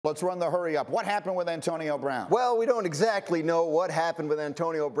Let's run the hurry up. What happened with Antonio Brown? Well, we don't exactly know what happened with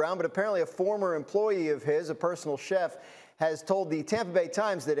Antonio Brown, but apparently a former employee of his, a personal chef, has told the Tampa Bay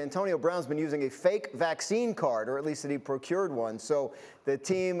Times that Antonio Brown's been using a fake vaccine card, or at least that he procured one. So the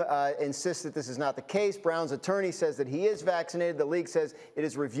team insists that this is not the case. Brown's attorney says that he is vaccinated. The league says it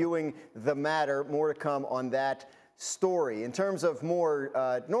is reviewing the matter. More to come on that story. In terms of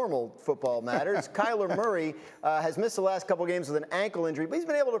more normal football matters, Kyler Murray has missed the last couple games with an ankle injury, but he's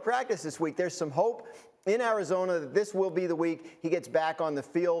been able to practice this week. There's some hope in Arizona that this will be the week he gets back on the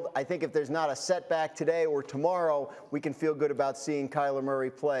field. I think if there's not a setback today or tomorrow, we can feel good about seeing Kyler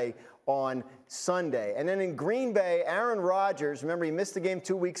Murray play on Sunday. And then in Green Bay, Aaron Rodgers, remember he missed the game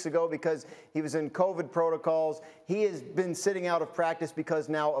 2 weeks ago because he was in COVID protocols. He has been sitting out of practice because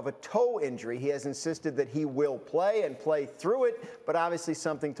now of a toe injury. He has insisted that he will play and play through it, but obviously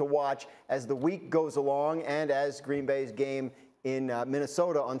something to watch as the week goes along and as Green Bay's game in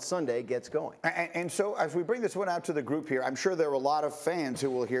Minnesota on Sunday gets going. And so as we bring this one out to the group here, I'm sure there are a lot of fans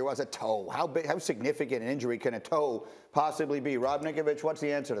who will hear, well, it's a toe. How significant an injury can a toe possibly be? Rob Nikovich, what's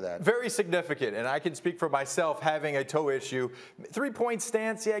the answer to that? Very significant, and I can speak for myself having a toe issue. 3-point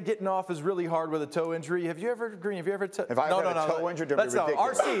stance, yeah, getting off is really hard with a toe injury. Have you ever, Green, have you ever... If I had a toe injury, it'd be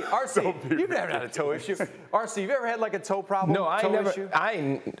ridiculous. RC, you've never had a toe issue. RC, you ever had like a toe problem? No, I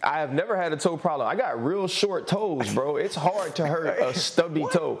have never had a toe problem. I got real short toes, bro. It's hard to hurt a stubby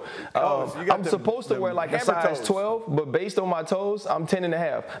toe. I'm supposed to wear like a size 12, but based on my toes, I'm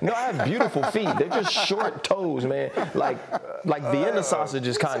 10.5. No, I have beautiful feet. They're just short toes, man. Like Vienna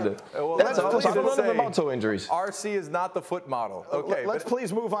sausages, kind of. Well, that's all. I don't know nothing about toe injuries. RC is not the foot model. Okay, let's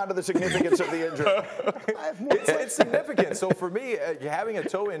please move on to the significance of the injury. It's significant. So for me, having a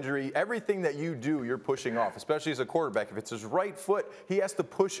toe injury, everything that you do, you're pushing off, especially as a quarterback. If it's his right foot, he has to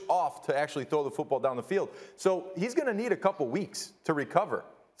push off to actually throw the football down the field. So he's going to need a couple weeks to recover.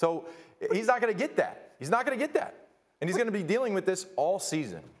 So he's not going to get that. He's not going to get that. And he's going to be dealing with this all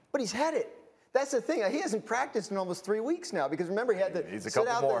season. But he's had it. That's the thing. He hasn't practiced in almost 3 weeks now because remember he had to sit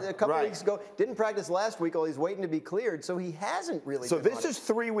out a couple weeks ago. Didn't practice last week while he's waiting to be cleared, so he hasn't really. So this is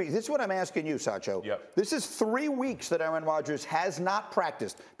 3 weeks. This is what I'm asking you, Sacho. Yep. This is 3 weeks that Aaron Rodgers has not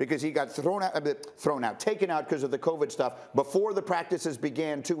practiced because he got taken out because of the COVID stuff before the practices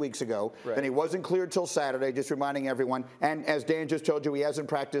began 2 weeks ago. Right. Then he wasn't cleared till Saturday, just reminding everyone. And as Dan just told you, he hasn't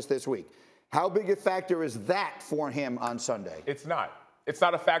practiced this week. How big a factor is that for him on Sunday? It's not. It's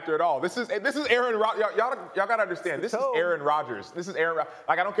not a factor at all. This is Aaron Rodgers. Y'all got to understand. This is Aaron Rodgers. This is Aaron.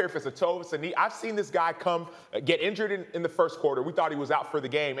 Like, I don't care if it's a toe, if it's a knee. I've seen this guy get injured in the first quarter. We thought he was out for the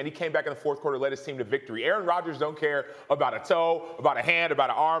game, and he came back in the fourth quarter, led his team to victory. Aaron Rodgers don't care about a toe, about a hand, about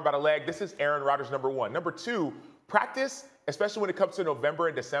an arm, about a leg. This is Aaron Rodgers, number one. Number two, practice, especially when it comes to November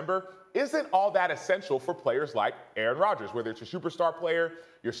and December, isn't all that essential for players like Aaron Rodgers. Whether it's your superstar player,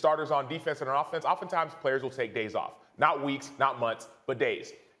 your starters on defense and on offense, oftentimes players will take days off. Not weeks, not months, but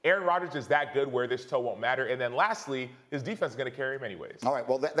days. Aaron Rodgers is that good where this toe won't matter. And then lastly, his defense is going to carry him anyways. All right,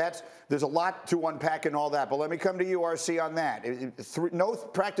 well, there's a lot to unpack and all that. But let me come to you, RC, on that. No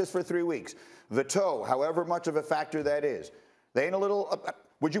practice for 3 weeks. The toe, however much of a factor that is. They ain't a little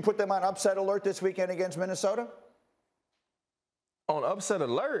would you put them on upset alert this weekend against Minnesota? On upset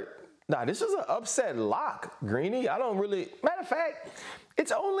alert? Nah, this is an upset lock, Greeny. I don't really. Matter of fact,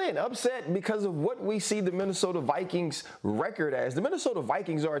 it's only an upset because of what we see the Minnesota Vikings record as. The Minnesota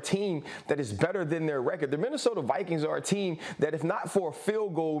Vikings are a team that is better than their record. The Minnesota Vikings are a team that if not for a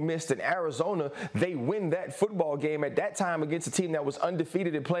field goal missed in Arizona, they win that football game at that time against a team that was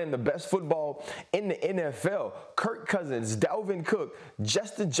undefeated and playing the best football in the NFL. Kirk Cousins, Dalvin Cook,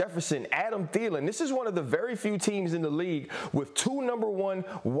 Justin Jefferson, Adam Thielen. This is one of the very few teams in the league with 2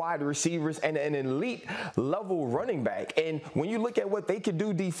 #1 wide receivers and an elite level running back. And when you look at what they can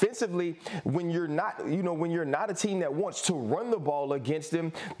do defensively, when you're not a team that wants to run the ball against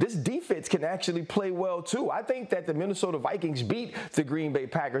them, this defense can actually play well too. I think that the Minnesota Vikings beat the Green Bay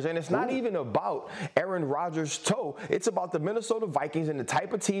Packers, and it's not even about Aaron Rodgers' toe. It's about the Minnesota Vikings and the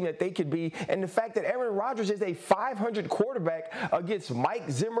type of team that they could be, and the fact that Aaron Rodgers is a 500 quarterback against Mike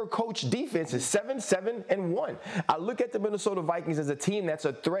Zimmer coach defense is 7-7-1. I look at the Minnesota Vikings as a team that's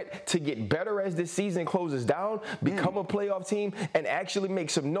a threat to get better as this season closes down, become a playoff team, and actually make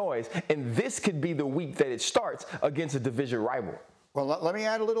some noise. And this could be the week that it starts against a division rival. Well, let me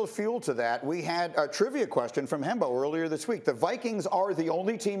add a little fuel to that. We had a trivia question from Hembo earlier this week. The Vikings are the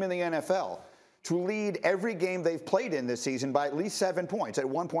only team in the NFL to lead every game they've played in this season by at least 7 points at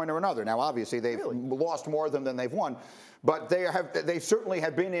one point or another. Now, obviously, they've lost more of them than they've won, but they certainly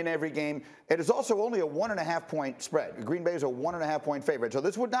have been in every game. It is also only a 1.5-point spread. Green Bay is a 1.5-point favorite. So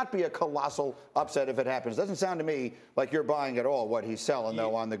this would not be a colossal upset if it happens. Doesn't sound to me like you're buying at all what he's selling,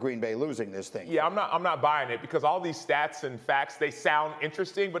 though, on the Green Bay losing this thing. Yeah, I'm not buying it because all these stats and facts, they sound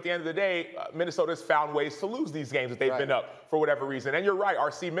interesting, but at the end of the day, Minnesota's found ways to lose these games that they've been up for whatever reason. And you're right,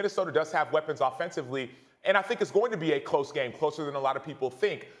 RC, Minnesota does have weapons offensively, and I think it's going to be a close game, closer than a lot of people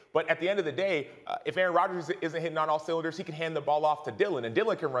think. But at the end of the day, if Aaron Rodgers isn't hitting on all cylinders, he can hand the ball off to Dylan, and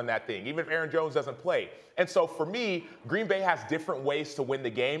Dylan can run that thing, even if Aaron Jones doesn't play. And so for me, Green Bay has different ways to win the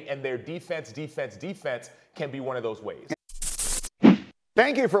game, and their defense can be one of those ways.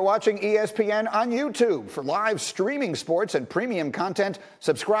 Thank you for watching ESPN on YouTube. For live streaming sports and premium content,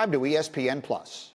 subscribe to ESPN+.